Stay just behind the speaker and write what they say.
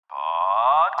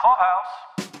Clubhouse.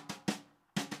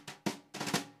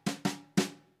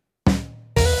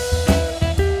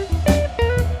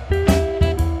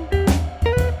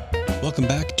 Welcome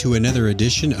back to another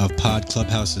edition of Pod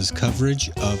Clubhouse's coverage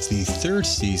of the third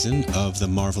season of The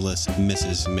Marvelous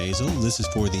Mrs. Maisel. This is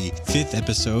for the fifth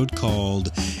episode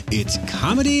called It's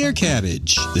Comedy or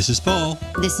Cabbage. This is Paul.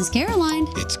 This is Caroline.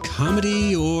 It's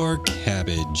comedy or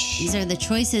cabbage. These are the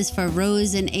choices for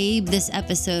Rose and Abe this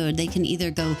episode. They can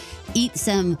either go eat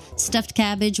some stuffed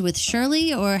cabbage with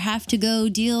Shirley or have to go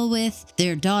deal with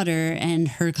their daughter and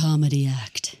her comedy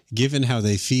act. Given how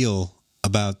they feel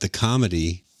about the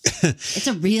comedy... It's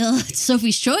a real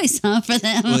Sophie's Choice, huh, for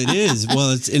them? Well, it is.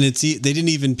 Well, they didn't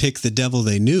even pick the devil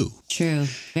they knew. True.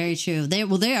 Very true. They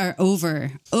are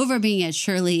over being at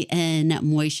Shirley and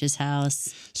Moisha's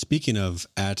house. Speaking of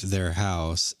at their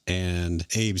house and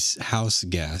Abe's house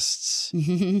guests,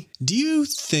 do you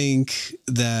think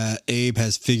that Abe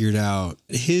has figured out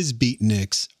his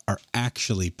beatniks are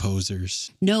actually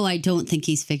posers? No, I don't think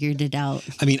he's figured it out.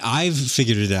 I mean, I've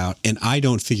figured it out, and I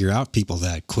don't figure out people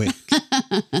that quick.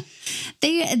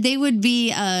 They would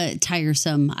be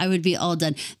tiresome. I would be all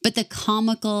done. But the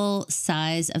comical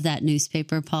size of that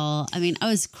newspaper, Paul, I mean, I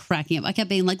was cracking up. I kept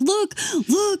being like, look,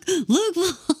 Paul.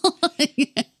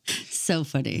 So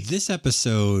funny. This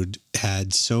episode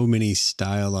had so many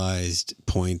stylized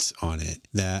points on it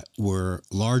that were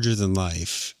larger than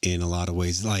life in a lot of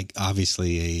ways, like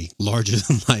obviously a larger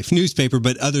than life newspaper,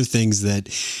 but other things that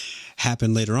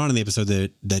happened later on in the episode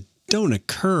that don't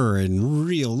occur in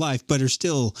real life, but are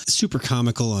still super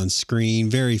comical on screen.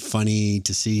 Very funny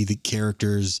to see the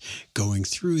characters going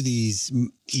through these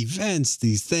events,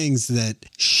 these things that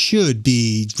should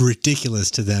be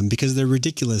ridiculous to them because they're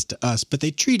ridiculous to us, but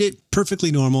they treat it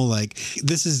perfectly normal. Like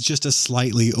this is just a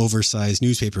slightly oversized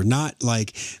newspaper, not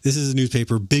like this is a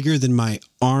newspaper bigger than my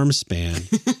arm span.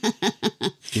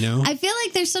 You know? I feel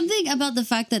like there's something about the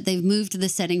fact that they've moved the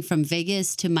setting from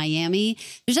Vegas to Miami.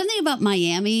 There's something about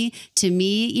Miami to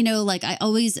me, you know, like I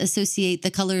always associate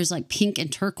the colors like pink and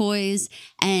turquoise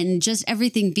and just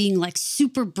everything being like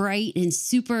super bright and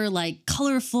super like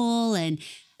colorful and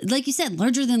like you said,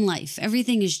 larger than life.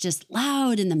 Everything is just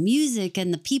loud and the music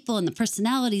and the people and the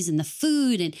personalities and the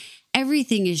food and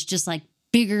everything is just like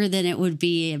bigger than it would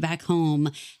be back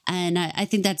home. And I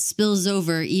think that spills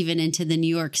over even into the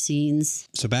New York scenes.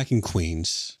 So back in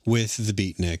Queens with the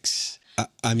Beatniks,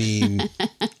 I mean...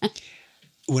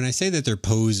 When I say that they're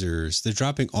posers, they're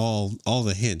dropping all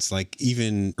the hints. Like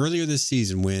even earlier this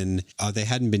season when they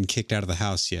hadn't been kicked out of the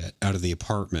house yet, out of the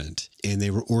apartment, and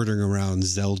they were ordering around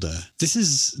Zelda. This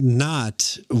is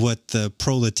not what the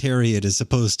proletariat is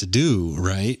supposed to do,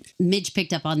 right? Midge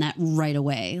picked up on that right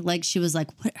away. Like she was like,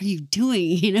 what are you doing?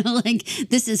 You know, like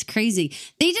this is crazy.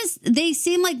 They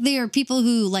seem like they are people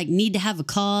who like need to have a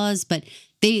cause, but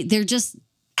they're just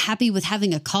happy with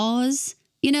having a cause.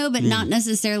 You know, but not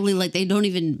necessarily like they don't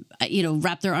even, you know,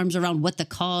 wrap their arms around what the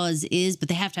cause is, but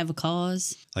they have to have a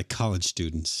cause. Like college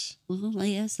students. Well,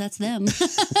 yes, that's them.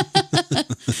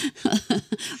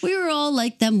 We were all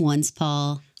like them once,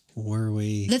 Paul. Were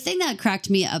we? The thing that cracked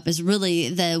me up is really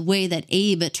the way that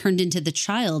Abe turned into the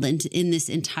child and in this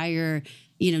entire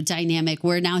dynamic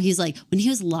where now he's like, when he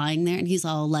was lying there and he's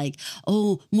all like,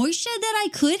 oh, Moisha, that I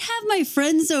could have my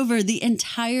friends over the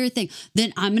entire thing.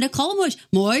 Then I'm going to call Moish.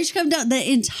 Moish, come down.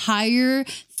 The entire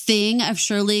thing of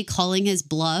Shirley calling his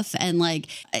bluff and like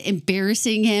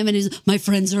embarrassing him. And he's, my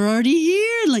friends are already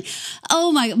here. Like,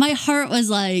 oh my heart was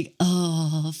like,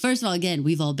 oh, first of all, again,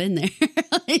 we've all been there.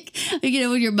 like,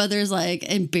 when your mother's like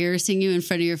embarrassing you in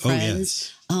front of your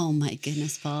friends. Yes. Oh my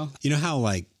goodness, Paul. You know how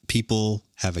like people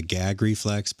have a gag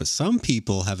reflex, but some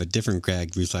people have a different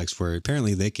gag reflex where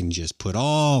apparently they can just put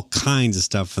all kinds of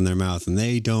stuff in their mouth and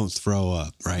they don't throw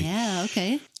up, right? Yeah,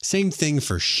 okay. Same thing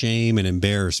for shame and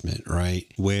embarrassment, right?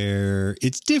 Where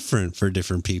it's different for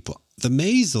different people. The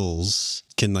Maisels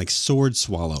can like sword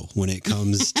swallow when it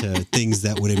comes to things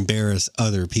that would embarrass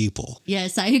other people.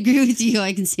 Yes, I agree with you.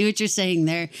 I can see what you're saying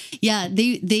there. Yeah,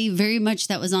 they very much,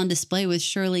 that was on display with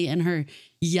Shirley and her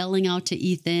yelling out to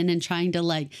Ethan and trying to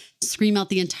like scream out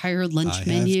the entire lunch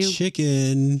menu. I have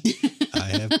chicken. I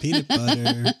have peanut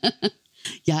butter.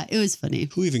 Yeah, it was funny.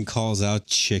 Who even calls out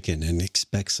chicken and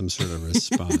expects some sort of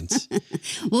response?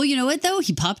 Well, you know what, though?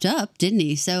 He popped up, didn't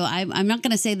he? So I'm not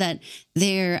going to say that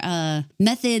their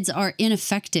methods are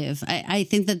ineffective. I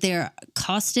think that they're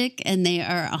caustic and they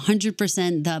are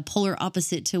 100% the polar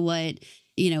opposite to what,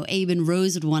 Abe and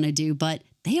Rose would want to do. But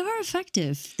they are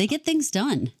effective. They get things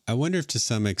done. I wonder if to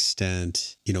some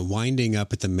extent, winding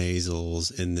up at the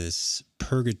Maisels in this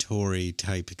purgatory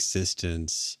type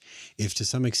existence, if to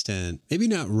some extent, maybe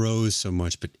not Rose so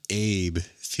much, but Abe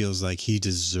feels like he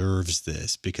deserves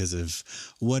this because of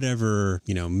whatever,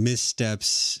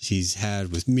 missteps he's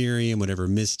had with Miriam, whatever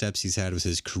missteps he's had with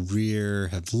his career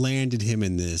have landed him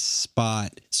in this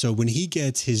spot. So when he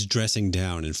gets his dressing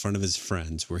down in front of his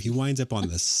friends, where he winds up on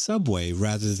the subway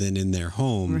rather than in their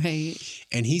home, Right.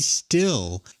 and he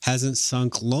still hasn't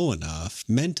sunk low enough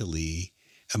mentally,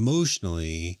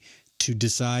 emotionally, to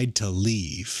decide to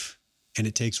leave. And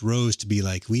it takes Rose to be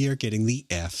like, we are getting the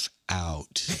F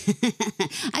out.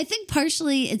 I think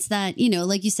partially it's that,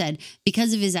 like you said,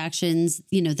 because of his actions,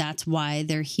 that's why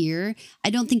they're here. I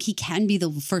don't think he can be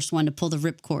the first one to pull the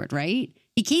ripcord, right?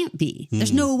 He can't be.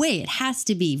 There's no way. It has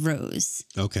to be Rose.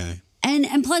 Okay.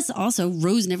 And plus also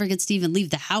Rose never gets to even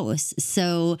leave the house.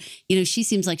 So, she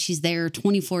seems like she's there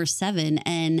 24/7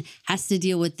 and has to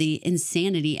deal with the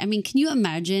insanity. I mean, can you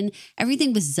imagine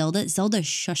everything with Zelda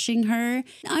shushing her?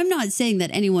 I'm not saying that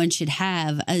anyone should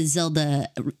have a Zelda,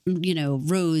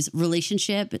 Rose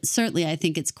relationship. Certainly, I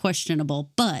think it's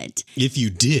questionable. But if you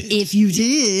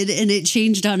did and it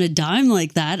changed on a dime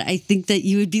like that, I think that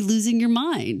you would be losing your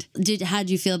mind. How'd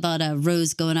you feel about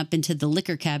Rose going up into the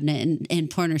liquor cabinet and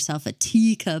pouring herself a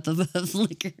teacup of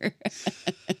liquor?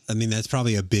 I mean, that's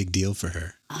probably a big deal for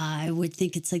her. I would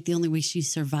think it's like the only way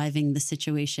she's surviving the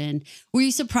situation. Were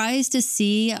you surprised to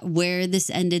see where this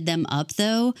ended them up,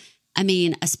 though? I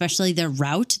mean, especially their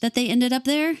route that they ended up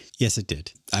there? Yes, it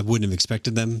did. I wouldn't have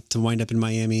expected them to wind up in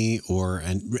Miami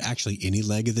and actually any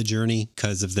leg of the journey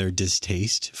because of their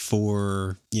distaste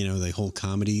for, the whole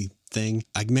comedy thing.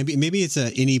 Maybe it's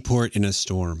any port in a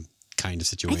storm kind of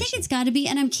situation. I think it's got to be.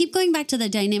 And I keep going back to the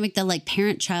dynamic, the like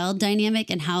parent-child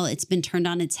dynamic and how it's been turned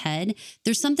on its head.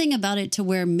 There's something about it to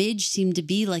where Midge seemed to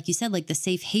be, like you said, like the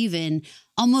safe haven,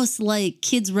 almost like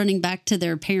kids running back to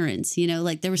their parents,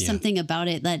 like there was something about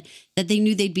it that they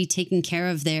knew they'd be taken care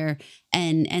of there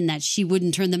and that she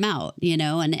wouldn't turn them out,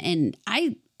 and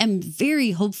I'm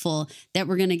very hopeful that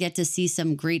we're going to get to see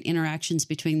some great interactions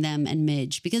between them and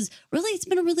Midge, because really it's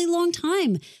been a really long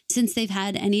time since they've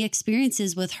had any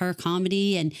experiences with her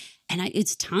comedy. And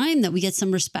it's time that we get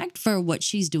some respect for what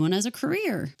she's doing as a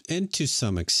career. And to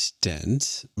some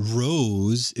extent,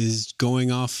 Rose is going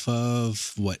off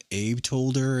of what Abe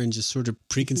told her and just sort of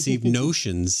preconceived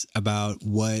notions about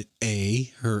what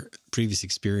her previous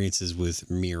experiences with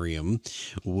Miriam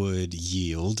would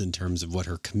yield in terms of what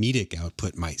her comedic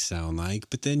output might sound like.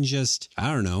 But then just,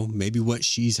 I don't know, maybe what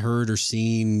she's heard or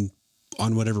seen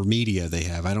on whatever media they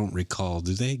have. I don't recall.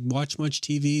 Do they watch much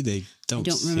TV? They don't.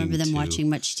 I don't remember them watching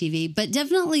much TV, but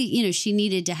definitely, she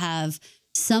needed to have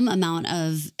some amount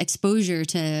of exposure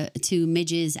to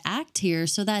Midge's act here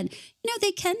so that,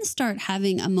 they can start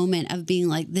having a moment of being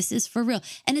like, this is for real.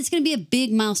 And it's going to be a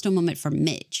big milestone moment for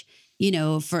Midge,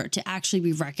 to actually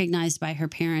be recognized by her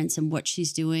parents and what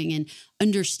she's doing and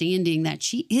understanding that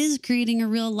she is creating a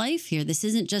real life here. This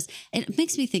isn't just, it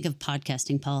makes me think of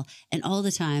podcasting, Paul, and all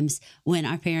the times when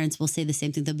our parents will say the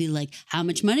same thing. They'll be like, how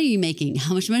much money are you making?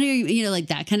 How much money are you, like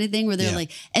that kind of thing where they're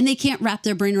like, and they can't wrap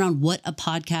their brain around what a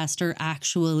podcaster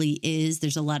actually is.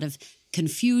 There's a lot of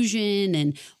confusion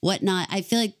and whatnot. I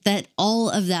feel like that all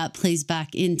of that plays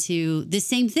back into the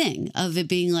same thing of it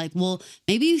being like, well,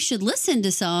 maybe you should listen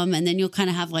to some and then you'll kind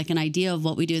of have like an idea of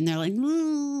what we do. And they're like,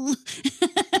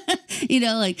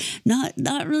 like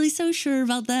not really so sure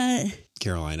about that.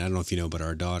 Caroline, I don't know if you know, but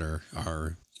our daughter,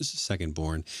 our second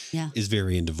born, is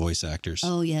very into voice actors.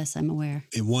 Oh, yes, I'm aware.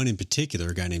 And one in particular,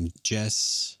 a guy named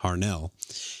Jess Harnell,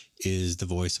 is the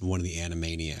voice of one of the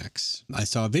Animaniacs. I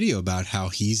saw a video about how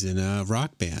he's in a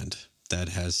rock band that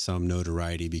has some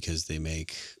notoriety because they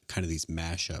make kind of these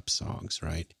mashup songs,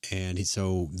 right? And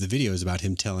so the video is about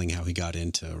him telling how he got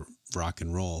into rock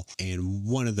and roll. And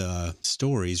one of the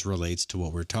stories relates to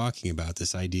what we're talking about,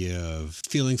 this idea of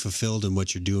feeling fulfilled in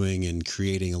what you're doing and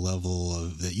creating a level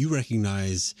of that you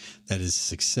recognize that is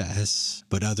success,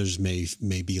 but others may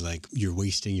be like, you're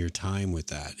wasting your time with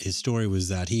that. His story was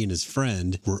that he and his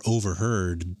friend were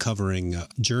overheard covering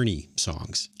Journey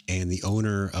songs, and the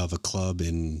owner of a club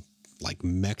in like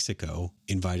Mexico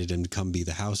invited him to come be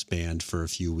the house band for a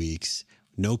few weeks.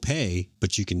 No pay,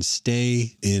 but you can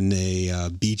stay in a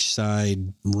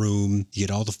beachside room. You get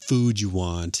all the food you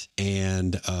want,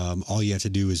 and all you have to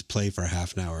do is play for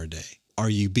half an hour a day. Are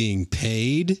you being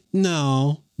paid?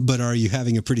 No. But are you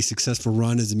having a pretty successful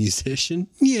run as a musician?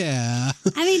 Yeah.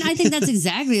 I mean, I think that's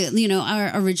exactly,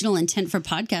 our original intent for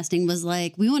podcasting was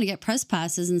like, we want to get press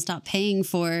passes and stop paying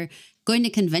for going to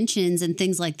conventions and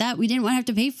things like that. We didn't want to have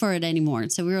to pay for it anymore.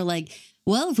 So we were like,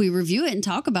 well, if we review it and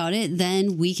talk about it,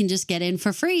 then we can just get in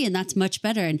for free. And that's much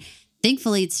better. And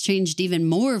thankfully, it's changed even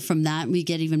more from that. We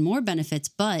get even more benefits.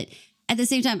 But at the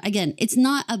same time, again, it's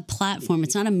not a platform.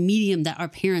 It's not a medium that our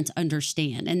parents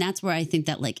understand. And that's where I think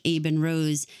that like Abe and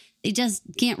Rose, they just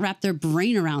can't wrap their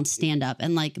brain around stand up,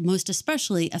 and like most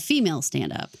especially a female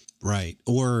stand up. Right.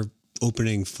 Or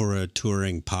opening for a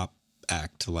touring pop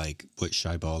act like what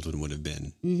Shy Baldwin would have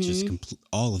been. Just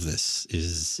all of this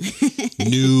is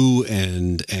new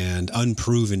and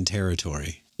unproven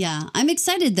territory. Yeah, I'm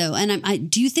excited though. And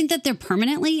do you think that they're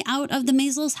permanently out of the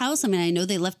Maisels' house? I mean, I know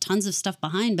they left tons of stuff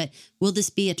behind, but will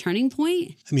this be a turning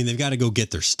point? I mean, they've got to go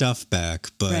get their stuff back,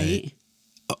 but Right.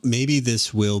 maybe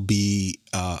this will be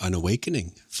an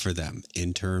awakening for them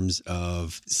in terms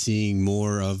of seeing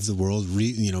more of the world,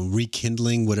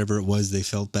 rekindling whatever it was they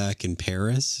felt back in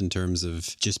Paris in terms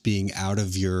of just being out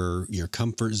of your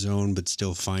comfort zone, but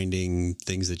still finding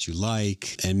things that you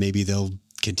like. And maybe they'll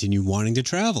continue wanting to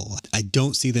travel. I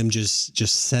don't see them just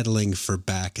settling for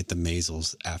back at the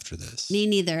Maisels after this. Me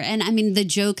neither. And I mean, the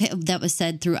joke that was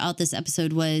said throughout this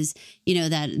episode was,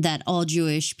 that all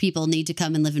Jewish people need to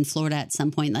come and live in Florida at some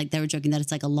point. Like they were joking that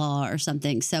it's like a law or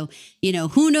something. So,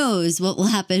 who knows what will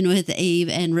happen with Abe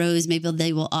and Rose. Maybe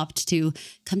they will opt to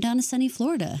come down to sunny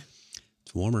Florida.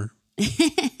 It's warmer.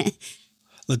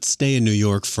 Let's stay in New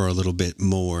York for a little bit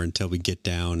more until we get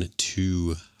down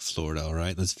to Florida. All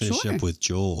right, let's finish up with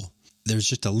Joel. There's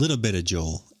just a little bit of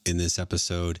Joel in this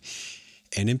episode.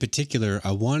 And in particular,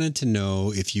 I wanted to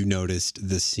know if you noticed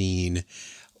the scene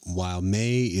while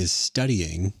May is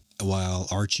studying, while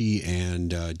Archie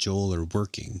and Joel are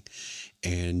working.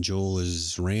 And Joel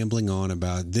is rambling on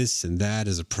about this and that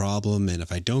is a problem. And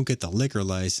if I don't get the liquor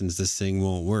license, this thing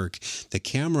won't work. The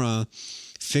camera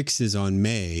fixes on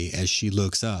May as she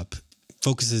looks up,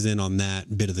 focuses in on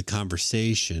that bit of the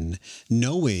conversation,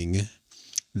 knowing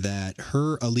that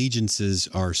her allegiances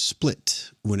are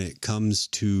split when it comes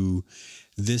to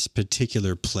this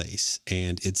particular place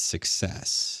and its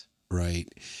success, right?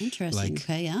 Interesting.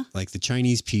 Okay, yeah. Like the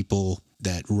Chinese people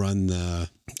that run the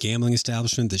gambling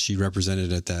establishment that she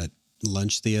represented at that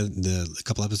lunch a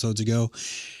couple episodes ago,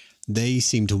 they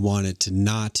seem to want it to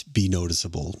not be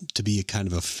noticeable, to be a kind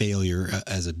of a failure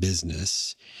as a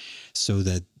business so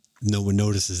that no one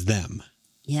notices them.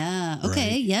 Yeah.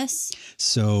 Okay. Right? Yes.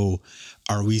 So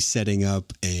are we setting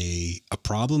up a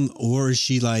problem, or is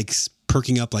she like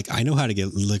perking up like, I know how to get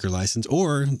a liquor license?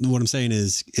 Or what I'm saying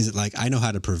is it like, I know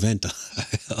how to prevent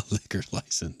a liquor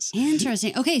license?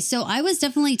 Interesting. Okay. So I was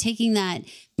definitely taking that.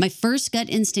 My first gut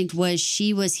instinct was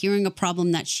she was hearing a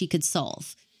problem that she could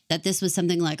solve. That this was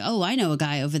something like, oh, I know a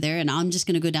guy over there and I'm just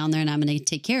going to go down there and I'm going to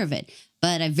take care of it.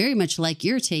 But I very much like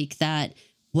your take that,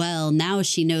 well, now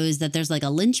she knows that there's like a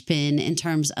linchpin in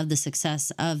terms of the success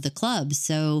of the club.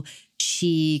 So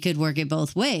she could work it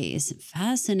both ways.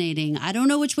 Fascinating. I don't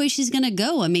know which way she's going to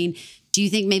go. I mean, do you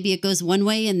think maybe it goes one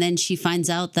way and then she finds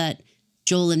out that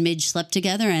Joel and Midge slept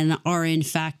together and are in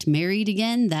fact married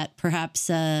again, that perhaps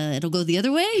it'll go the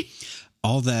other way?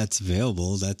 All that's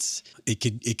available. I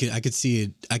could see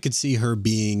it. I could see her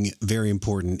being very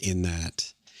important in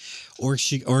that, or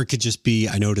it could just be,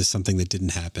 I noticed something that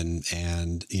didn't happen,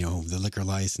 and the liquor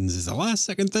license is the last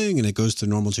second thing, and it goes to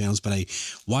normal channels. But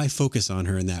why focus on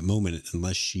her in that moment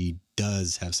unless she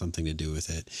does have something to do with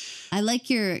it? I like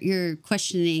your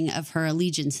questioning of her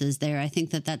allegiances there. I think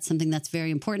that that's something that's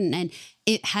very important. And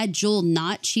had Joel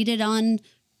not cheated on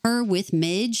her with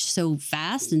Midge so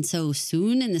fast and so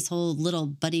soon in this whole little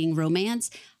budding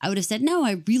romance, I would have said, no,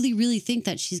 I really, really think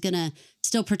that she's going to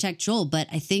still protect Joel. But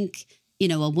I think,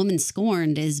 a woman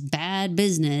scorned is bad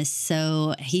business.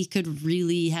 So he could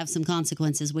really have some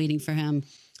consequences waiting for him.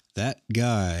 That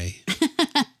guy.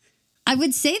 I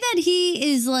would say that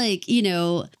he is like,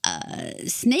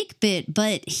 snake bit,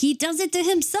 but he does it to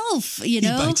himself, He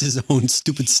bites his own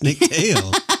stupid snake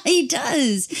tail. He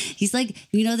does. He's like,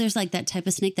 there's like that type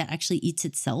of snake that actually eats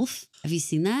itself. Have you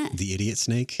seen that? The idiot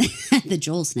snake? The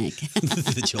Joel snake.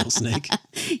 The Joel snake.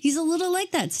 He's a little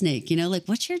like that snake, like,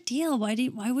 what's your deal?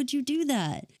 Why would you do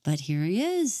that? But here he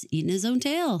is, eating his own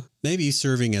tail. Maybe he's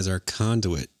serving as our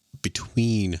conduit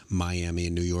between Miami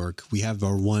and New York. We have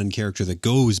our one character that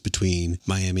goes between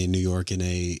Miami and New York in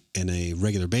a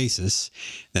regular basis.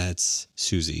 That's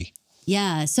Susie.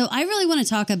 Yeah. So I really want to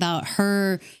talk about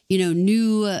her,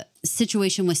 new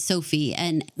situation with Sophie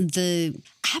and the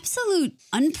absolute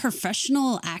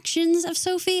unprofessional actions of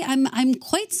Sophie. I'm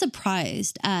quite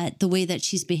surprised at the way that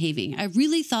she's behaving. I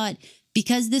really thought,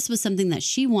 because this was something that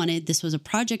she wanted, this was a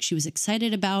project she was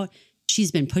excited about,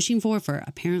 she's been pushing for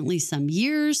apparently some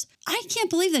years. I can't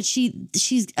believe that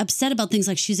she's upset about things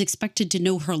like she's expected to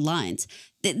know her lines.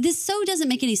 This so doesn't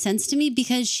make any sense to me,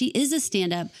 because she is a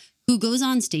stand-up who goes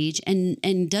on stage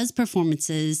and does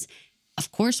performances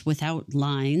of course, without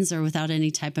lines or without any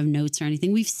type of notes or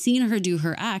anything. We've seen her do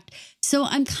her act. So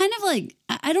I'm kind of like,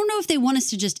 I don't know if they want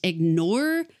us to just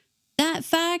ignore that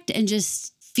fact and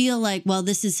just feel like, well,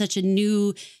 this is such a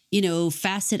new,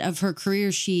 facet of her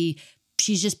career. She's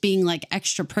just being like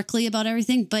extra prickly about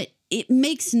everything. But it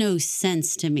makes no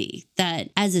sense to me that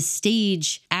as a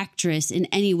stage actress in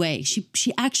any way,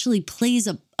 she actually plays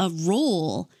a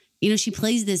role. She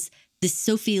plays this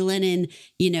Sophie Lennon,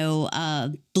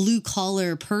 blue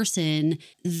collar person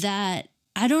that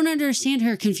I don't understand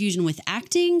her confusion with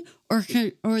acting or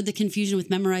the confusion with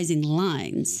memorizing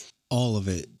lines. All of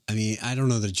it. I mean, I don't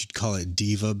know that you'd call it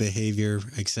diva behavior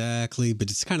exactly,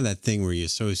 but it's kind of that thing where you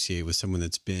associate with someone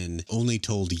that's been only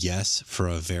told yes for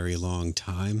a very long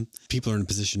time. People are in a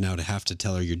position now to have to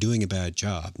tell her you're doing a bad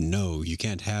job. No, you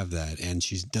can't have that. And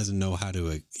she doesn't know how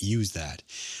to use that.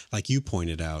 Like you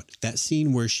pointed out, that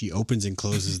scene where she opens and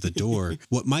closes the door,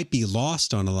 what might be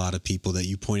lost on a lot of people that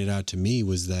you pointed out to me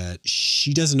was that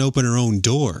she doesn't open her own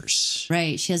doors.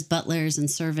 Right. She has butlers and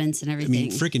servants and everything. I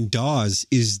mean, freaking Dawes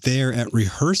is there at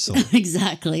rehearsal.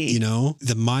 Exactly.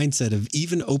 The mindset of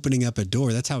even opening up a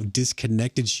door, that's how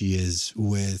disconnected she is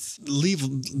with, leave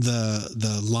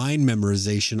the line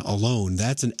memorization alone.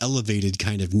 That's an elevated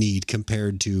kind of need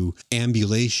compared to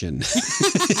ambulation.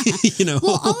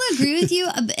 Well, I'll agree with you.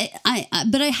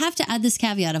 But I have to add this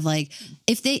caveat of like,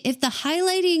 if the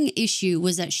highlighting issue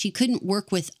was that she couldn't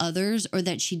work with others or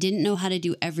that she didn't know how to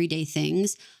do everyday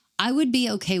things, I would be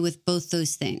okay with both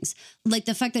those things. Like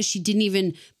the fact that she didn't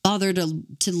even bother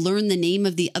to learn the name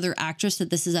of the other actress, that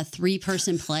this is a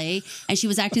 3-person play, and she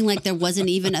was acting like there wasn't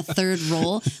even a third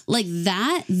role. Like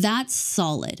that's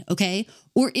solid, okay?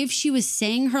 Or if she was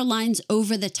saying her lines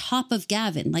over the top of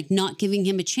Gavin, like not giving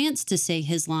him a chance to say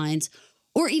his lines,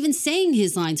 or even saying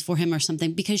his lines for him or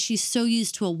something because she's so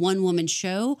used to a one-woman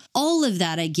show, all of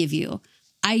that I give you.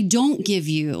 I don't give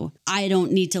you, I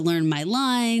don't need to learn my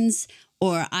lines,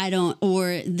 or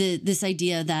this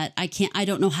idea that I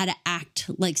don't know how to act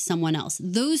like someone else.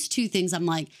 Those two things, I'm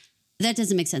like, that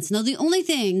doesn't make sense. Now, the only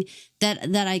thing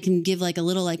that I can give like a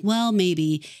little like, well,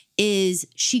 maybe is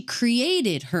she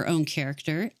created her own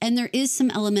character, and there is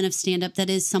some element of stand-up that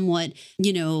is somewhat,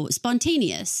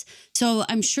 spontaneous. So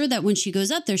I'm sure that when she goes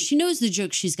up there, she knows the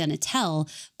joke she's going to tell,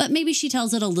 but maybe she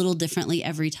tells it a little differently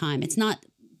every time. It's not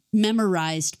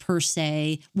memorized per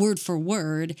se, word for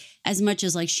word, as much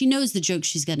as like she knows the joke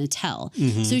she's going to tell.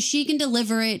 Mm-hmm. So she can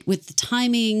deliver it with the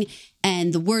timing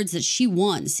and the words that she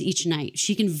wants each night.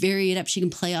 She can vary it up. She can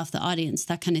play off the audience,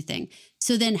 that kind of thing.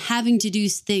 So then having to do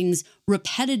things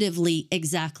repetitively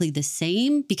exactly the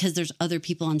same because there's other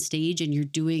people on stage and you're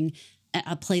doing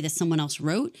a play that someone else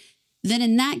wrote, then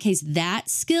in that case, that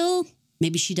skill,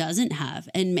 maybe she doesn't have.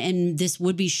 And this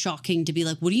would be shocking to be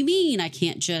like, what do you mean I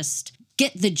can't just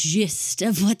get the gist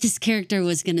of what this character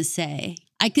was going to say?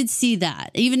 I could see that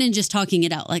even in just talking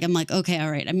it out. Like, I'm like, okay, all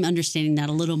right, I'm understanding that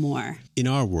a little more. In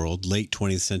our world, late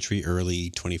 20th century, early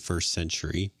 21st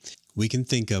century, we can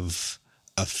think of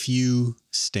a few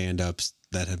stand-ups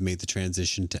that have made the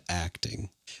transition to acting.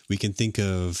 We can think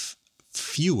of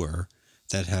fewer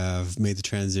that have made the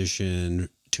transition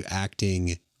to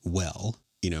acting well,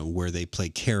 where they play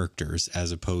characters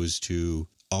as opposed to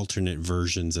alternate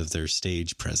versions of their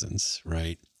stage presence,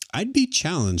 right? I'd be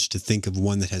challenged to think of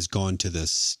one that has gone to the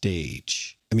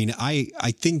stage. I mean, I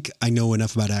think I know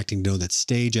enough about acting to know that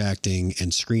stage acting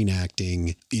and screen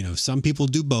acting, some people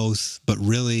do both, but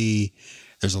really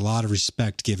there's a lot of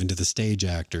respect given to the stage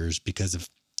actors because of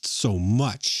so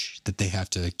much that they have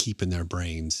to keep in their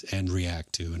brains and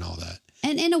react to and all that.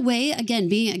 And in a way, again,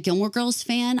 being a Gilmore Girls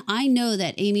fan, I know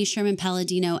that Amy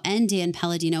Sherman-Palladino and Dan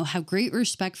Palladino have great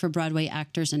respect for Broadway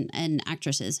actors and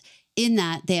actresses in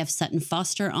that they have Sutton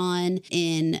Foster on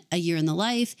in A Year in the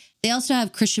Life. They also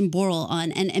have Christian Borle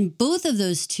on. And both of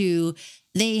those two,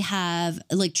 they have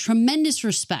like tremendous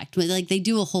respect. Like they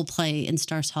do a whole play in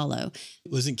Stars Hollow.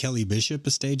 Wasn't Kelly Bishop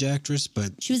a stage actress?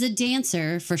 But she was a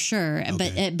dancer for sure.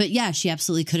 Okay. But yeah, she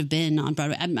absolutely could have been on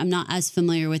Broadway. I'm not as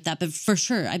familiar with that, but for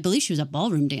sure, I believe she was a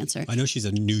ballroom dancer. I know she's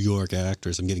a New York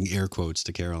actress. I'm getting air quotes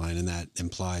to Caroline, and that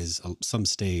implies some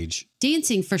stage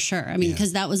dancing for sure. I mean,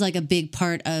 because that was like a big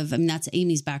part of. That's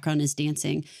Amy's background is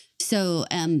dancing. So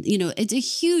it's a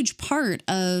huge part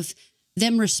of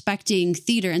them respecting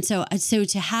theater. And so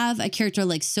to have a character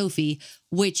like Sophie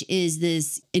which is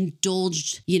this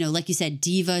indulged, like you said,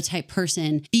 diva type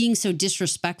person being so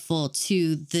disrespectful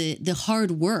to the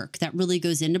hard work that really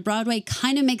goes into Broadway,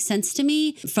 kind of makes sense to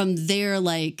me from their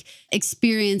like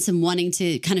experience and wanting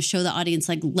to kind of show the audience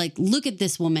like look at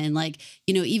this woman, like,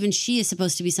 even she is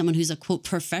supposed to be someone who's a quote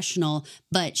professional,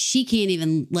 but she can't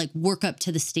even like work up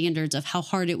to the standards of how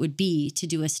hard it would be to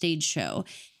do a stage show.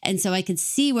 And so I could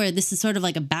see where this is sort of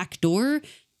like a backdoor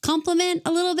compliment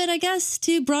a little bit, I guess,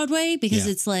 to Broadway, because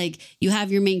it's like you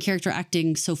have your main character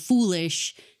acting so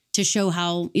foolish to show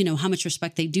how much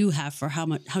respect they do have for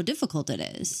how difficult it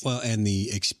is. Well, and the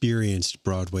experienced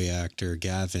Broadway actor,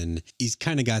 Gavin, he's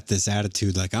kind of got this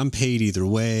attitude like, I'm paid either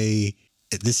way.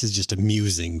 This is just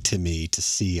amusing to me to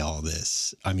see all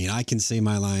this. I mean, I can say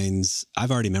my lines. I've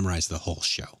already memorized the whole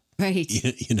show. Right.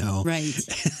 Right.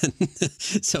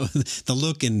 So the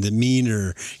look and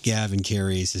demeanor Gavin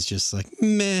carries is just like,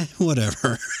 meh,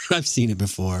 whatever. I've seen it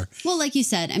before. Well, like you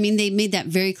said, I mean, they made that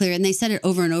very clear, and they said it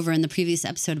over and over in the previous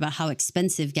episode about how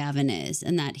expensive Gavin is,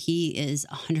 and that he is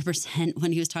 100%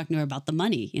 when he was talking to her about the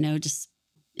money, just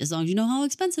as long as you know how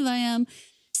expensive I am.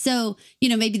 So,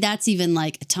 maybe that's even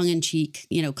like a tongue-in-cheek,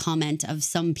 comment of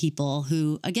some people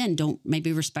who, again, don't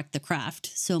maybe respect the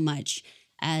craft so much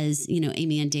as,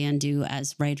 Amy and Dan do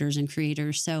as writers and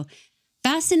creators. So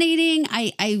fascinating.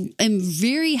 I am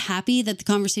very happy that the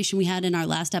conversation we had in our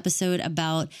last episode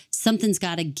about something's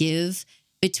got to give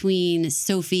between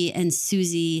Sophie and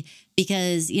Susie,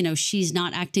 because, she's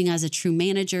not acting as a true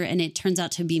manager. And it turns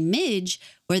out to be Midge,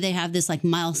 where they have this like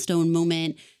milestone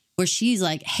moment where she's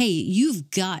like, hey,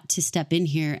 you've got to step in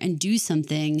here and do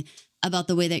something about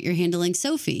the way that you're handling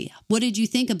Sophie. What did you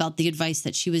think about the advice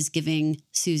that she was giving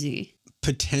Susie?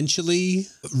 Potentially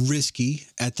risky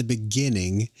at the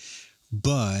beginning,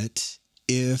 but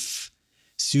if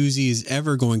Susie is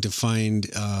ever going to find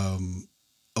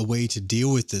a way to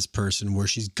deal with this person where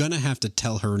she's going to have to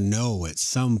tell her no at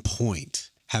some point,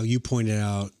 how you pointed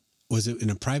out, was it in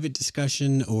a private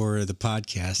discussion or the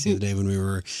podcast the other day when we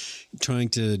were trying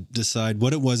to decide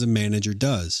what it was a manager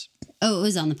does? Oh, it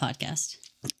was on the podcast.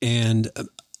 And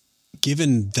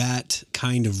given that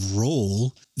kind of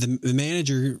role, the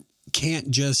manager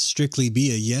can't just strictly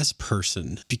be a yes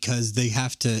person, because they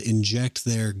have to inject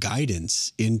their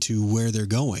guidance into where they're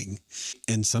going.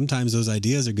 And sometimes those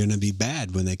ideas are going to be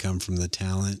bad when they come from the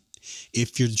talent,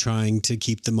 if you're trying to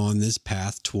keep them on this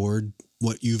path toward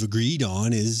what you've agreed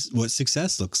on is what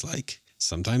success looks like.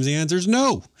 Sometimes the answer is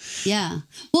no. Yeah.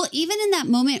 Well, even in that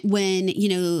moment when,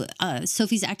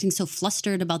 Sophie's acting so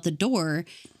flustered about the door,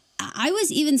 I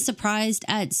was even surprised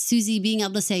at Susie being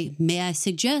able to say, may I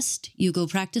suggest you go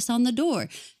practice on the door?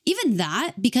 Even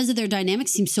that, because of their dynamic,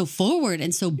 seems so forward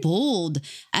and so bold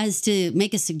as to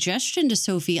make a suggestion to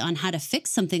Sophie on how to fix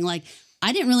something. Like,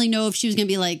 I didn't really know if she was going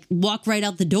to be like, walk right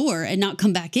out the door and not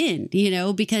come back in,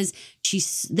 because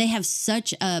they have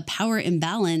such a power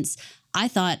imbalance. I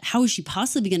thought, how is she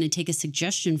possibly going to take a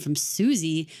suggestion from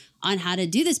Susie on how to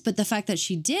do this? But the fact that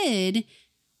she did,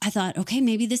 I thought, okay,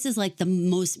 maybe this is like the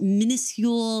most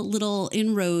minuscule little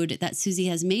inroad that Susie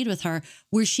has made with her,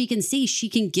 where she can see, she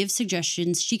can give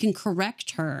suggestions, she can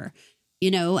correct her,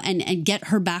 and get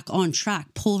her back on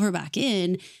track, pull her back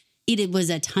in. It was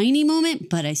a tiny moment,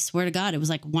 but I swear to God, it was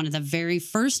like one of the very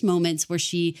first moments where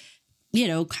she,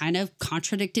 kind of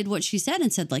contradicted what she said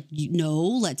and said, like, no,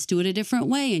 let's do it a different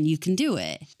way and you can do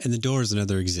it. And the door is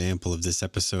another example of this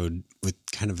episode with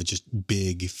kind of just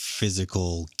big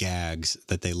physical gags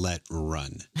that they let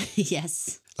run.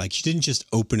 Yes. Like, she didn't just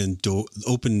open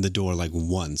the door like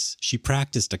once. She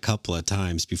practiced a couple of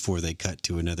times before they cut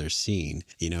to another scene.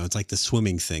 It's like the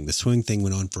swimming thing. The swimming thing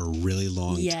went on for a really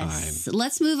long time.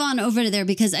 Let's move on over to there,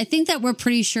 because I think that we're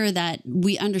pretty sure that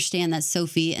we understand that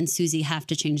Sophie and Susie have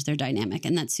to change their dynamic,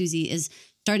 and that Susie is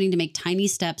starting to make tiny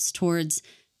steps towards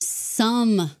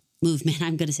some movement.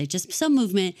 I'm going to say just some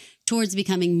movement towards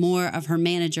becoming more of her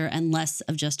manager and less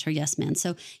of just her yes man.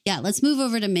 So yeah, let's move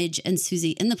over to Midge and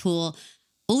Susie in the pool.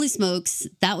 Holy smokes,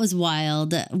 that was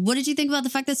wild. What did you think about the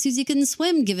fact that Susie couldn't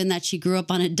swim, given that she grew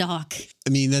up on a dock? I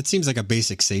mean, that seems like a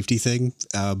basic safety thing,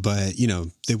 but,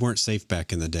 they weren't safe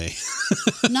back in the day.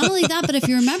 Not only that, but if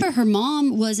you remember, her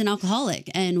mom was an alcoholic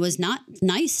and was not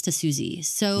nice to Susie.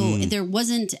 So there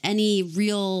wasn't any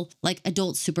real, like,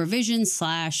 adult supervision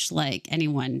 / like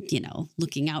anyone,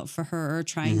 looking out for her or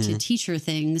trying to teach her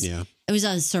things. Yeah. It was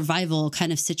a survival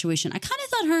kind of situation. I kind of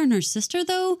thought her and her sister,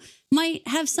 though, might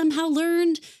have somehow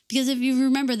learned, because if you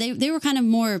remember, they were kind of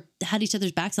more, had each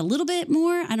other's backs a little bit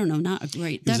more. I don't know, not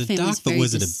great. It was a dock, but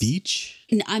was it a beach?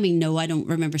 I mean, no, I don't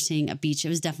remember seeing a beach. It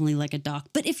was definitely like a dock.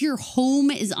 But if your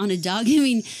home is on a dock, I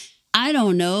mean, I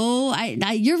don't know.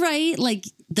 You're right. Like,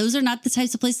 those are not the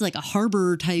types of places like a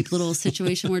harbor type little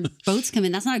situation where boats come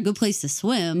in. That's not a good place to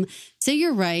swim. So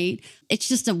you're right. It's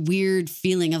just a weird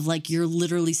feeling of like you're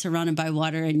literally surrounded by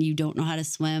water and you don't know how to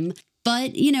swim.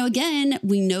 But, again,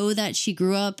 we know that she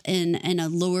grew up in a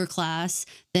lower class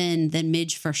than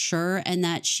Midge for sure. And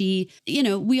that she,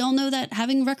 we all know that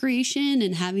having recreation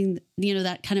and having,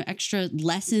 that kind of extra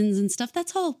lessons and stuff,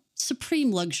 that's all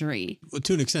supreme luxury. Well,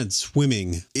 to an extent,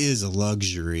 swimming is a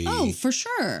luxury. Oh, for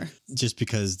sure. Just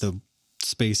because the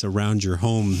space around your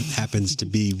home happens to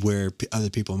be where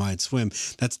other people might swim.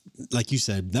 That's like you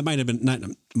said, that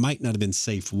might not have been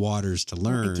safe waters to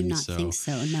learn. I do not think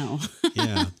so. No.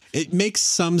 Yeah, it makes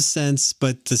some sense,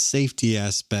 but the safety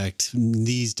aspect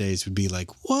these days would be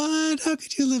like, what? How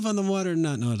could you live on the water and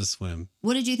not know how to swim?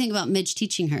 What did you think about Midge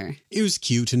teaching her? It was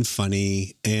cute and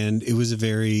funny, and it was a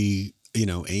very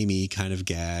Amy kind of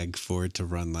gag for it to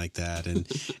run like that. And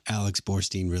Alex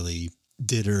Borstein really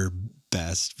did her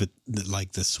best, but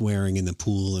like the swearing in the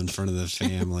pool in front of the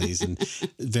families and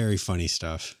very funny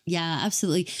stuff. Yeah,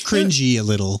 absolutely. Cringy a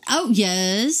little. Oh,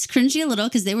 yes. Cringy a little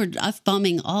because they were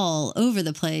F-bombing all over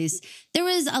the place. There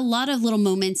was a lot of little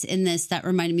moments in this that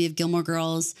reminded me of Gilmore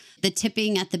Girls. The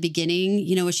tipping at the beginning,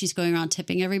 where she's going around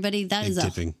tipping everybody. That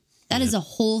is a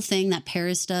whole thing that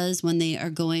Paris does when they are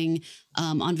going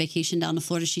on vacation down to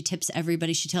Florida. She tips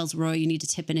everybody. She tells Roy, you need to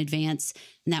tip in advance.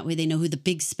 And that way they know who the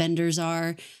big spenders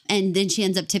are. And then she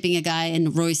ends up tipping a guy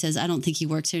and Roy says, I don't think he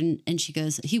works here. And she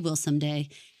goes, he will someday.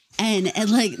 And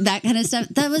like that kind of stuff.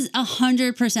 That was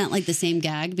 100% like the same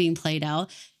gag being played out.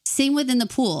 Same within the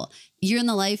pool. Year in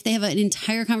the Life, they have an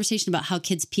entire conversation about how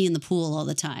kids pee in the pool all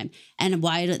the time and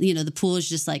why, the pool is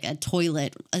just like a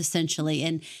toilet, essentially.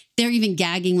 And they're even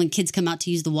gagging when kids come out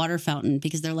to use the water fountain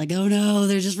because they're like, oh no,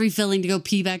 they're just refilling to go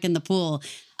pee back in the pool.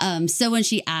 So when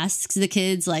she asks the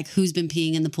kids, like, who's been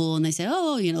peeing in the pool? And they say,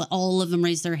 oh, all of them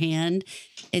raise their hand.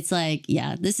 It's like,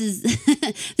 yeah, this is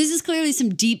this is clearly some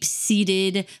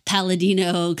deep-seated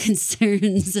Palladino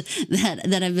concerns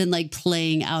that have been like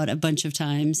playing out a bunch of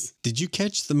times. Did you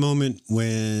catch the moment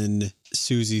when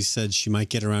Susie said she might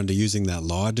get around to using that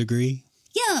law degree?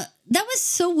 Yeah, that was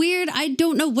so weird. I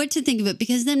don't know what to think of it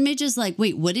because then Midge is like,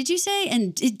 wait, what did you say?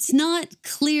 And it's not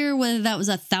clear whether that was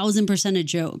 1,000% a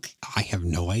joke. I have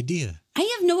no idea. I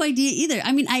have no idea either.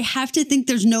 I mean, I have to think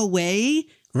there's no way.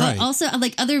 Right. But also,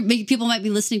 like, other people might be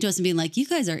listening to us and being like, you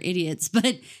guys are idiots.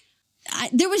 But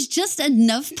there was just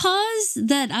enough pause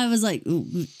that I was like,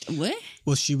 what?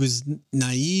 Well, she was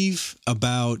naive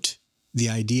about the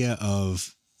idea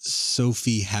of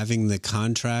Sophie having the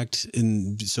contract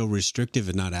and so restrictive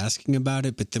and not asking about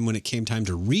it. But then when it came time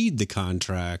to read the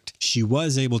contract, she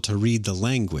was able to read the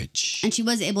language. And she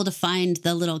was able to find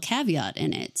the little caveat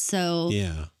in it. So,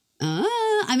 yeah.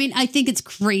 I mean, I think it's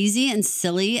crazy and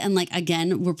silly. And like,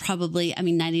 again, we're probably,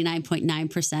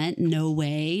 99.9%, no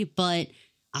way. But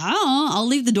I don't know, I'll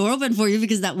leave the door open for you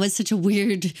because that was such a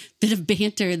weird bit of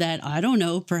banter that I don't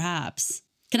know, perhaps.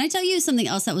 Can I tell you something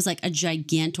else that was like a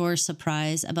gigantor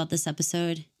surprise about this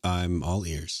episode? I'm all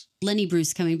ears. Lenny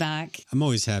Bruce coming back. I'm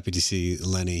always happy to see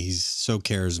Lenny. He's so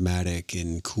charismatic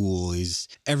and cool. He's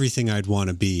everything I'd want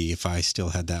to be if I still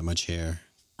had that much hair.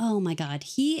 Oh my God.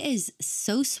 He is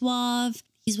so suave.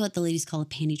 He's what the ladies call a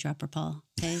panty dropper, Paul.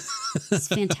 Okay. It's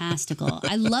fantastical.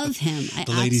 I love him.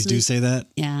 The ladies do say that?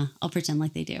 Yeah. I'll pretend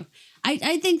like they do.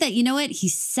 I think that, you know what?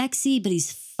 He's sexy, but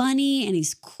he's funny and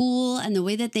he's cool. And the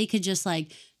way that they could just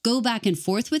like go back and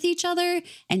forth with each other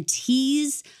and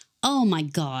tease. Oh my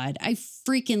God. I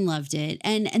freaking loved it.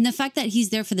 And the fact that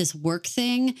he's there for this work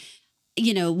thing,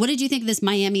 what did you think of this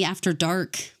Miami After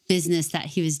Dark business that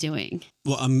he was doing?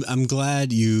 Well, I'm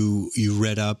glad you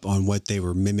read up on what they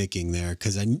were mimicking there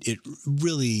because it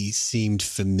really seemed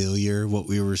familiar what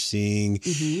we were seeing.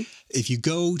 Mm-hmm. If you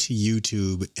go to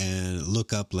YouTube and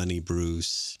look up Lenny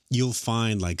Bruce, you'll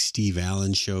find like Steve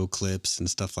Allen show clips and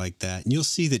stuff like that. And you'll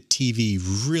see that TV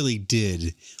really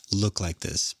did look like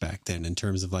this back then in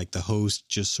terms of like the host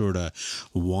just sort of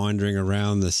wandering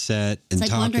around the set. And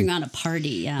it's like wandering around a party,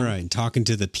 yeah. Right, and talking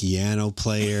to the piano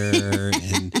player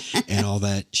and all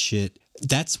that shit.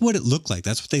 That's what it looked like.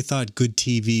 That's what they thought good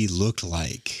TV looked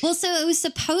like. Well, so it was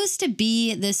supposed to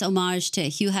be this homage to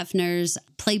Hugh Hefner's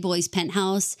Playboy's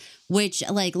Penthouse, which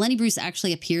like Lenny Bruce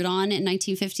actually appeared on in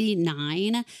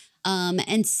 1959.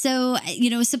 And so,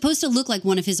 it was supposed to look like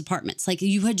one of his apartments. Like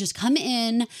you had just come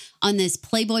in on this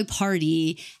Playboy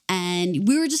party and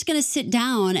we were just going to sit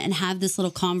down and have this little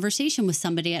conversation with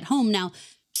somebody at home. Now,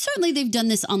 certainly they've done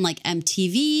this on like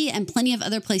MTV and plenty of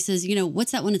other places. You know,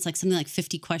 what's that one? It's like something like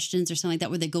 50 Questions or something like that,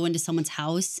 where they go into someone's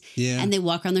house and they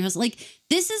walk around their house. Like,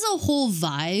 this is a whole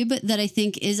vibe that I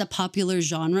think is a popular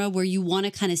genre where you want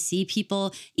to kind of see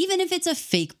people, even if it's a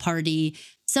fake party,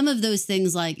 some of those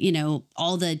things like, you know,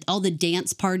 all the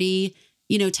dance party,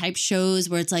 you know, type shows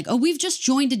where it's like, oh, we've just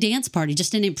joined a dance party,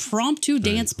 just an impromptu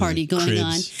dance party going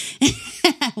on.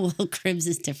 Well, Cribs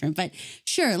is different, but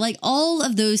sure. Like, all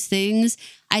of those things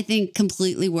I think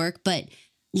completely work. But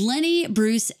Lenny,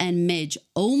 Bruce, and Midge,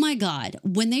 oh my God,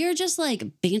 when they are just like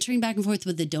bantering back and forth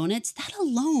with the donuts, that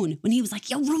alone, when he was like,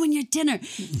 yo, ruin your dinner,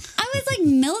 I was like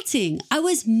melting. I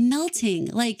was melting.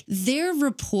 Like, their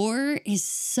rapport is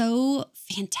so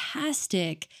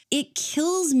fantastic. It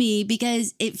kills me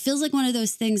because it feels like one of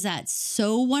those things that's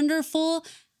so wonderful.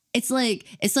 It's like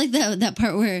that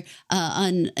part where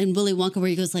in Willy Wonka where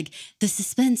he goes like, the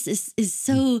suspense is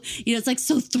so, you know, it's like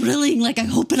so thrilling. Like, I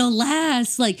hope it'll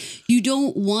last. Like, you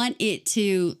don't want it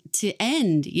to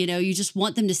end, you know, you just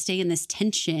want them to stay in this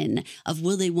tension of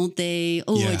will they, won't they?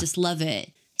 Oh, yeah. I just love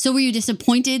it. So were you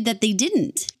disappointed that they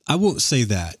didn't? I won't say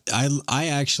that. I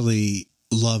actually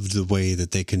loved the way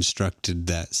that they constructed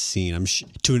that scene.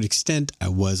 To an extent, I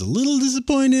was a little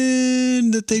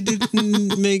disappointed that they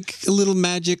didn't make a little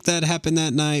magic that happened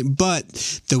that night.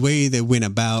 But the way they went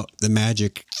about the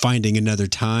magic, finding another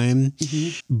time,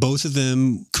 both of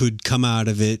them could come out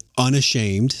of it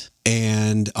unashamed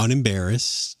and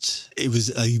unembarrassed. It was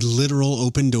a literal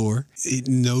open door.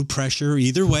 No pressure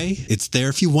either way. It's there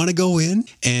if you want to go in.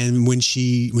 And when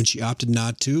she opted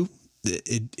not to,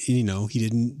 you know, he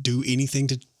didn't do anything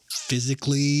to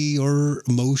physically or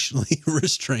emotionally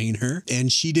restrain her.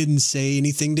 And she didn't say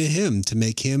anything to him to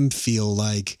make him feel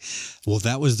like, well,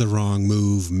 that was the wrong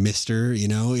move, mister. You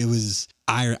know, it was,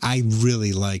 I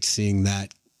really liked seeing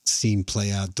that scene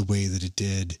play out the way that it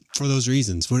did for those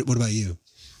reasons. What about you?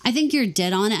 I think you're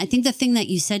dead on it. I think the thing that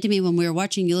you said to me when we were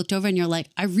watching, you looked over and you're like,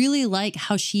 I really like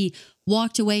how she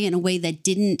walked away in a way that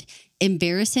didn't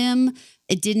embarrass him.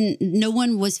 No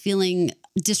one was feeling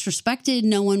disrespected.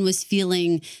 No one was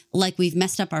feeling like we've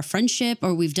messed up our friendship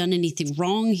or we've done anything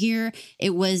wrong here. It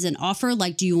was an offer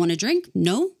like, do you want a drink?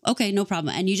 No? Okay, no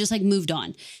problem. And you just like moved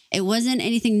on. It wasn't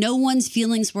anything. No one's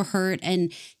feelings were hurt.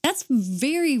 And that's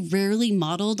very rarely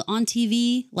modeled on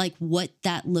TV, like what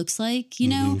that looks like. You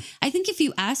know, I think if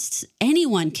you asked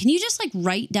anyone, can you just like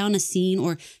write down a scene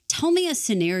or tell me a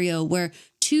scenario where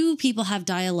two people have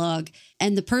dialogue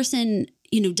and the person,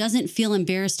 you know, doesn't feel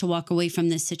embarrassed to walk away from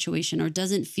this situation or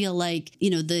doesn't feel like, you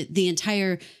know, the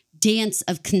entire dance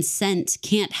of consent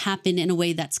can't happen in a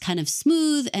way that's kind of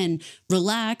smooth and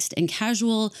relaxed and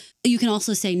casual. You can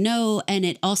also say no, and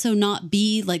it also not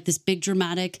be like this big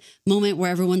dramatic moment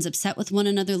where everyone's upset with one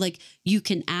another. Like, you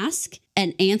can ask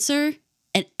and answer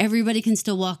and everybody can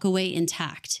still walk away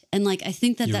intact. And like, I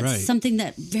think that's right. Something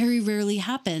that very rarely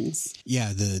happens.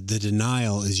 Yeah. The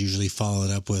denial is usually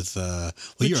followed up with, well,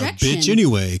 rejection. You're a bitch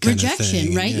anyway. Kind rejection, of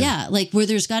thing. Right? Yeah. Like, where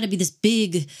there's got to be this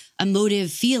big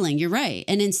emotive feeling. You're right.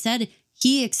 And instead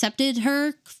he accepted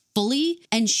her fully,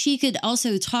 and she could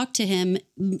also talk to him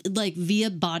like via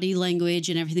body language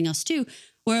and everything else too,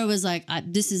 where it was like,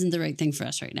 this isn't the right thing for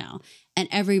us right now. And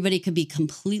everybody could be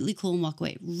completely cool and walk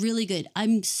away. Really good.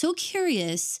 I'm so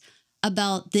curious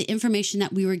about the information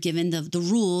that we were given, the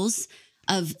rules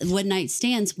of one night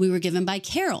stands we were given by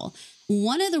Carol.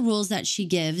 One of the rules that she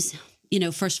gives, you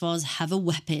know, first of all, is have a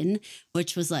weapon,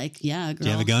 which was like, yeah, girl. Do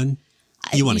you have a gun?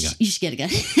 You want a gun. You should get a gun.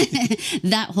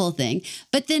 That whole thing.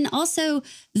 But then also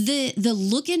the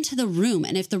look into the room.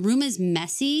 And if the room is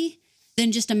messy,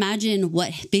 then just imagine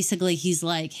what basically he's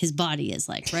like, his body is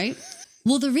like, right?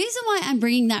 Well, the reason why I'm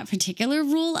bringing that particular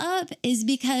rule up is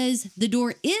because the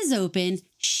door is open.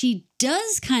 She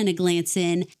does kind of glance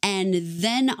in and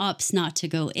then opts not to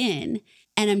go in.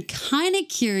 And I'm kind of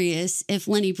curious if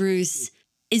Lenny Bruce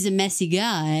is a messy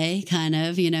guy, kind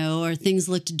of, you know, or things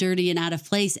looked dirty and out of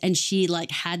place. And she like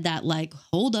had that like,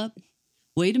 hold up,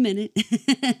 wait a minute.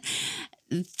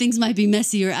 Things might be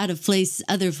messy or out of place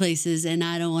other places, and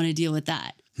I don't want to deal with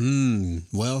that.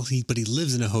 Well, he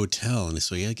lives in a hotel, and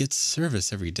so he gets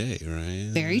service every day, right?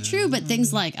 Very true. But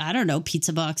things like, I don't know,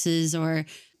 pizza boxes or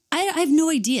I have no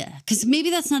idea, because maybe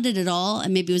that's not it at all.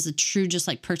 And maybe it was a true just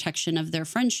like protection of their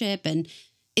friendship. And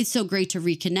it's so great to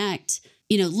reconnect.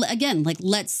 You know, again, like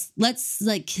let's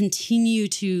like continue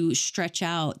to stretch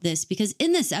out this, because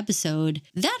in this episode,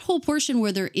 that whole portion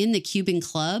where they're in the Cuban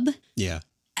club. Yeah.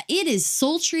 It is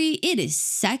sultry. It is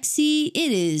sexy.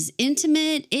 It is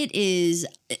intimate. It is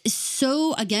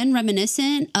so, again,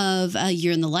 reminiscent of A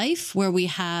Year in the Life, where we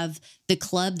have the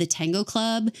club, the tango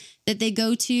club that they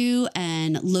go to,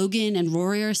 and Logan and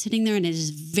Rory are sitting there, and it is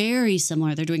very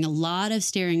similar. They're doing a lot of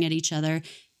staring at each other.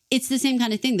 It's the same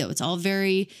kind of thing, though. It's all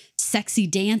very sexy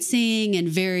dancing and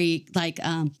very like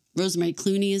Rosemary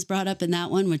Clooney is brought up in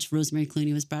that one, which Rosemary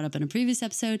Clooney was brought up in a previous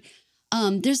episode.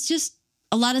 There's just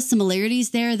a lot of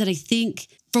similarities there that I think,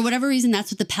 for whatever reason,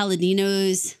 that's what the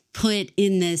Palladinos put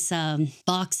in this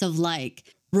box of like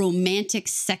romantic,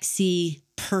 sexy,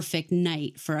 perfect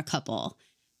night for a couple,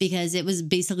 because it was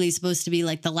basically supposed to be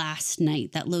like the last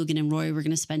night that Logan and Rory were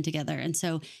going to spend together. And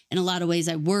so in a lot of ways,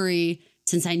 I worry,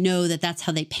 since I know that that's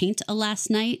how they paint a last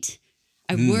night,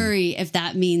 I worry if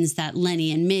that means that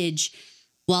Lenny and Midge,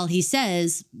 while he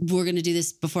says, we're going to do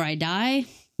this before I die,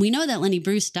 we know that Lenny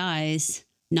Bruce dies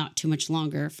not too much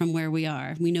longer from where we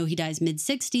are. We know he dies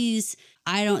mid-60s.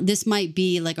 This might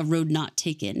be like a road not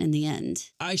taken in the end.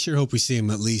 I sure hope we see him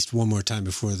at least one more time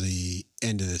before the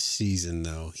end of the season,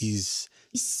 though. He's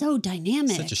so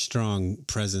dynamic. Such a strong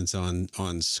presence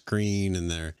on screen, and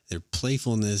their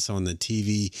playfulness on the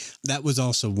TV. That was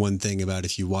also one thing about,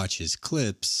 if you watch his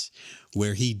clips,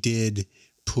 where he did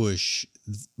push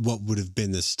what would have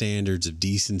been the standards of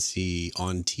decency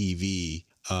on TV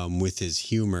with his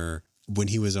humor. When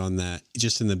he was on that,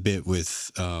 just in the bit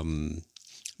with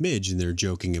Midge, and they're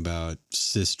joking about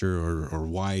sister or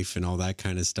wife and all that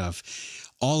kind of stuff.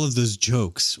 All of those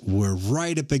jokes were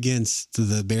right up against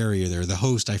the barrier there. The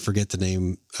host, I forget the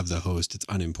name of the host. It's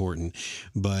unimportant.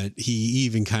 But he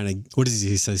even kind of, what does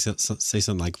he say? Say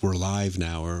something like, we're live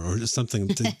now, or something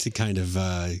to kind of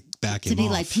back him off. To be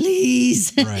like,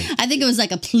 please. Right. I think it was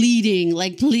like a pleading,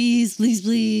 like, please, please,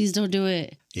 please don't do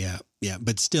it. Yeah. Yeah.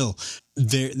 But still,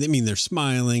 they're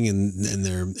smiling and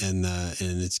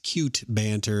it's cute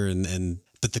banter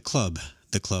but the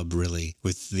club really,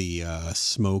 with the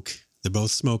smoke. They're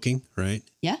both smoking, right?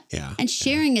 Yeah. Yeah. And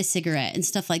sharing a cigarette and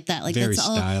stuff like that. Like, very that's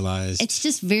all stylized. It's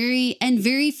just very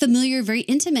familiar, very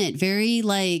intimate, very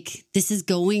like, this is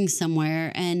going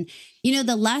somewhere. And, you know,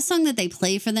 the last song that they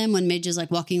play for them when Midge is like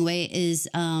walking away is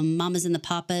Mamas and the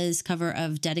Papas cover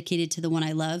of Dedicated to the One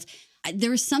I Love.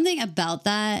 There was something about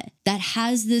that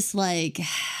has this like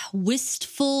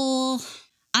wistful,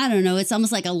 I don't know, it's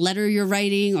almost like a letter you're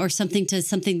writing or something to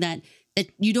something that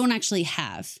you don't actually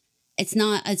have. It's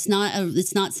not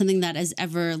something that is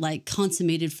ever like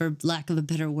consummated, for lack of a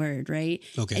better word, right?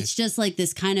 Okay. It's just like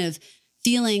this kind of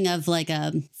feeling of like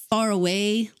a far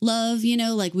away love, you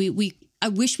know, like I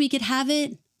wish we could have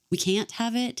it. We can't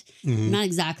have it. Mm-hmm. I'm not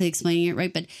exactly explaining it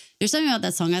right, but there's something about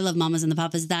that song, I Love Mamas and the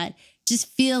Papas, that just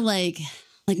feel like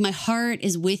my heart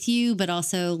is with you, but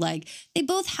also like they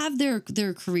both have their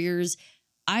careers.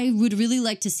 I would really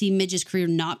like to see Midge's career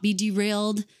not be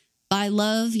derailed by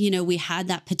love. You know, we had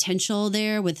that potential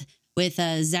there with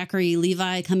Zachary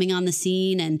Levi coming on the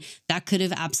scene, and that could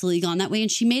have absolutely gone that way.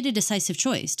 And she made a decisive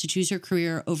choice to choose her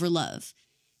career over love.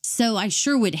 So I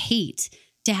sure would hate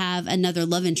to have another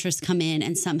love interest come in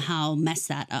and somehow mess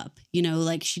that up. You know,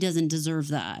 like, she doesn't deserve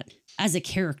that as a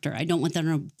character. I don't want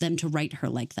them to write her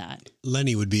like that.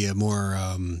 Lenny would be a more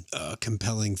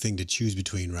compelling thing to choose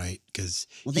between, right? Because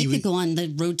they could go on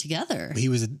the road together. He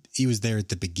was there at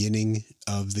the beginning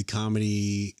of the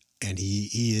comedy, and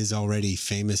he is already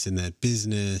famous in that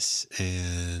business,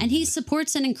 and he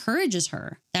supports and encourages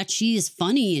her that she is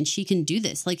funny and she can do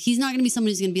this. Like, he's not going to be someone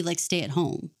who's going to be like, stay at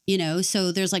home, you know?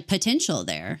 So there's like potential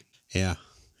there. Yeah.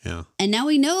 Yeah. And now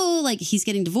we know, like, he's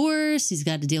getting divorced. He's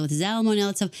got to deal with his alimony, all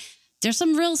that stuff. There's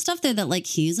some real stuff there that, like,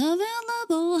 he's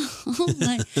available.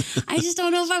 Like, I just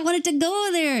don't know if I wanted to go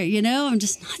there, you know? I'm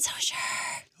just not so sure.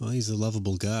 Well, he's a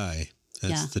lovable guy.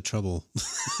 That's the trouble.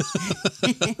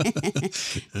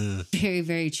 Very,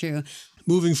 very true.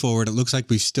 Moving forward, it looks like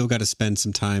we've still got to spend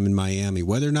some time in Miami.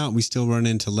 Whether or not we still run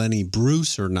into Lenny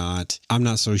Bruce or not, I'm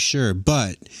not so sure.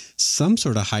 But some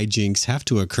sort of hijinks have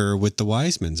to occur with the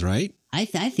Wisemans, right? I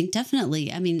think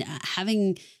definitely. I mean,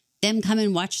 having them come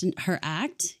and watch her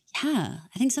act, yeah,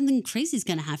 I think something crazy is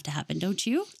going to happen, don't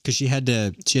you? Because she had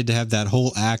to have that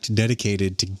whole act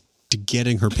dedicated to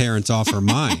getting her parents off her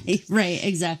mind. Right,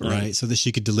 exactly. Right, so that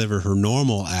she could deliver her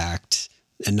normal act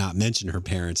and not mention her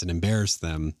parents and embarrass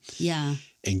them. Yeah.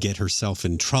 And get herself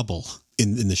in trouble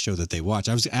in the show that they watch.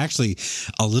 I was actually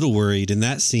a little worried in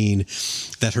that scene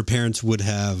that her parents would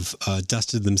have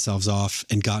dusted themselves off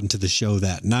and gotten to the show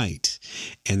that night,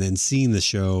 and then seen the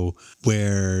show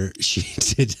where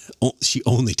she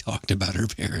only talked about her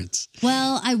parents.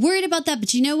 Well, I worried about that,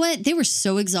 but you know what? They were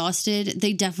so exhausted.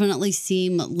 They definitely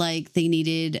seem like they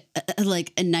needed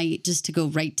like a night just to go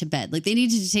right to bed. Like, they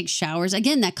needed to take showers.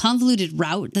 Again, that convoluted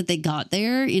route that they got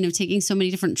there, you know, taking so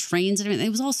many different trains and everything, it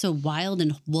was all so wild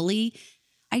and woolly.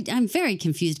 I'm very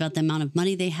confused about the amount of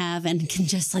money they have and can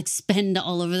just like spend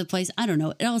all over the place. I don't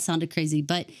know. It all sounded crazy,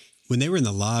 but when they were in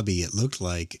the lobby, it looked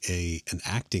like an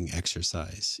acting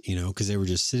exercise, because they were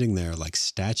just sitting there like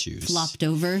statues. Flopped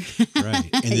over. Right.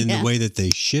 And then the way that they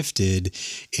shifted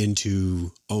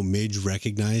into, Midge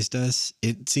recognized us.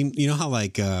 It seemed, how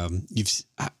like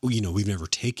we've never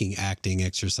taken acting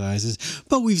exercises,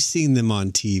 but we've seen them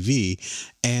on TV.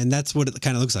 And that's what it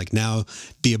kind of looks like. Now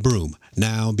be a broom.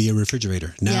 Now be a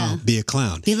refrigerator. Now be a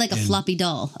clown. Be like a floppy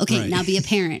doll. Okay, right. Now be a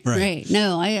parent. Right.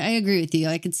 No, I agree with you.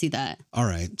 I could see that. All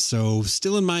right. So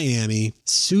still in Miami,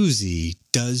 Susie,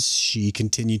 does she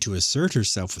continue to assert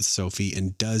herself with Sophie,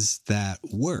 and does that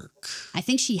work? I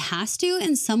think she has to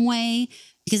in some way,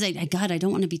 because I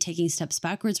don't want to be taking steps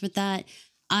backwards with that.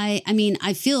 I mean,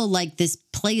 I feel like this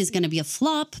play is going to be a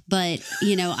flop, but,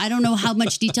 I don't know how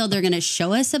much detail they're going to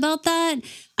show us about that.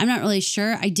 I'm not really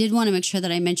sure. I did want to make sure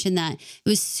that I mentioned that it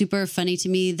was super funny to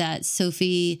me that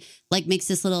Sophie makes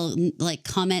this little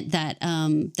comment that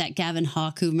that Gavin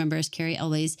Hawke, who remembers Carrie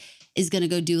Elways, is going to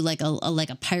go do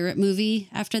a pirate movie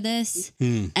after this.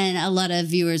 And a lot of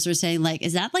viewers were saying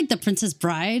is that the Princess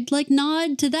Bride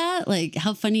nod to that?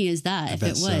 How funny is that if it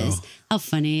was? So. How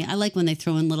funny. I like when they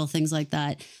throw in little things like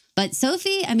that. But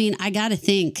Sophie, I mean, I got to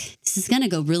think this is going to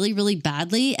go really, really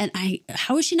badly. And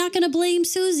how is she not going to blame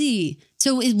Susie?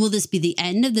 So will this be the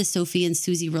end of the Sophie and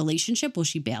Susie relationship? Will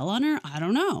she bail on her? I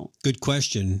don't know. Good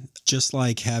question. Just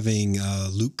like having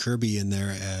Luke Kirby in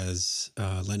there as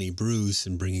Lenny Bruce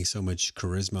and bringing so much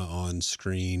charisma on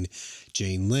screen,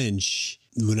 Jane Lynch,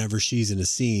 whenever she's in a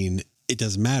scene, it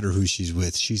doesn't matter who she's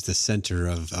with. She's the center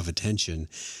of attention.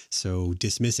 So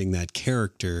dismissing that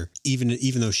character, even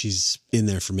though she's in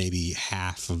there for maybe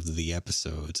half of the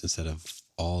episodes instead of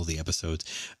all the episodes,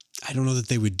 I don't know that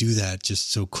they would do that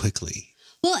just so quickly.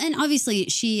 Well, and obviously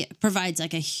she provides a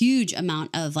huge amount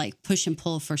of push and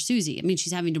pull for Susie. I mean,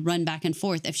 she's having to run back and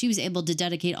forth. If she was able to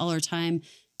dedicate all her time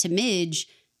to Midge,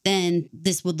 then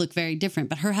this would look very different.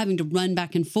 But her having to run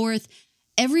back and forth,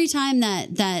 every time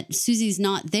that Susie's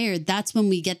not there, that's when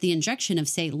we get the injection of,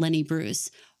 say, Lenny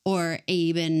Bruce or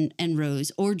Abe and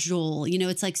Rose or Joel.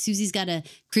 It's like Susie's got to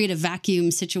create a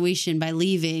vacuum situation by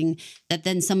leaving that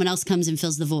then someone else comes and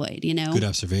fills the void, Good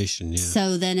observation, yeah.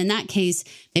 So then in that case,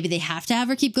 maybe they have to have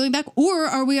her keep going back, or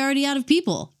are we already out of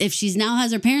people? If she's now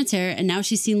has her parents here and now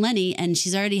she's seen Lenny and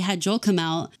she's already had Joel come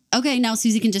out, okay, now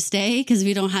Susie can just stay because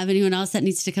we don't have anyone else that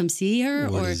needs to come see her?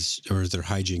 Or is there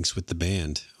hijinks with the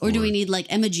band? Or do we need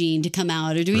Emma Jean to come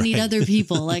out? Or do we need other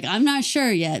people? I'm not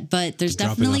sure yet, but there's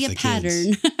definitely a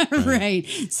pattern. Right.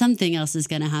 Something else is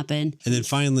going to happen. And then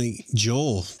finally,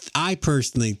 Joel. I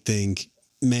personally think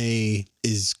May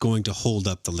is going to hold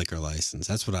up the liquor license.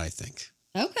 That's what I think.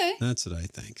 Okay. That's what I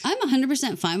think. I'm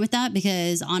 100% fine with that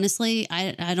because honestly,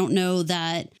 I don't know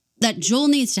that Joel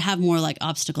needs to have more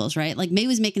obstacles, right? May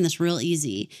was making this real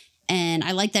easy. And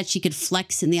I like that she could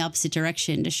flex in the opposite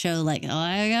direction to show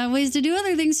I got ways to do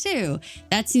other things too.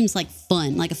 That seems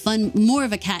fun, more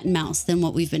of a cat and mouse than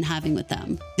what we've been having with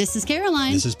them. This is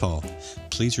Caroline. This is Paul.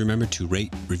 Please remember to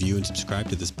rate, review, and subscribe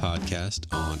to this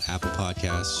podcast on Apple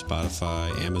Podcasts,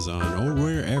 Spotify, Amazon, or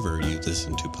wherever you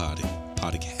listen to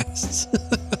podcasts.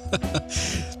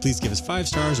 Please give us 5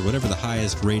 stars or whatever the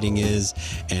highest rating is,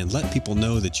 and let people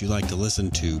know that you like to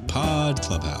listen to Pod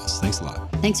Clubhouse. Thanks a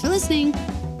lot. Thanks for listening.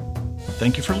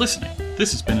 Thank you for listening.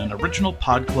 This has been an original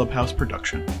Pod Clubhouse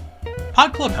production.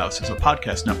 Pod Clubhouse is a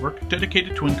podcast network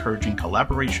dedicated to encouraging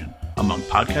collaboration among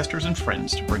podcasters and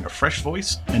friends to bring a fresh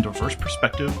voice and diverse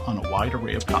perspective on a wide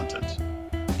array of content.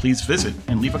 Please visit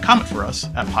and leave a comment for us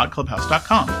at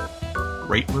podclubhouse.com.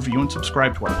 Rate, review, and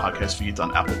subscribe to our podcast feeds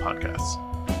on Apple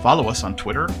Podcasts. Follow us on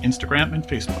Twitter, Instagram, and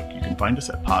Facebook. You can find us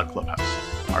at Pod Clubhouse.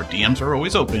 Our DMs are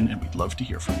always open, and we'd love to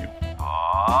hear from you.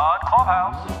 Pod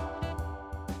Clubhouse.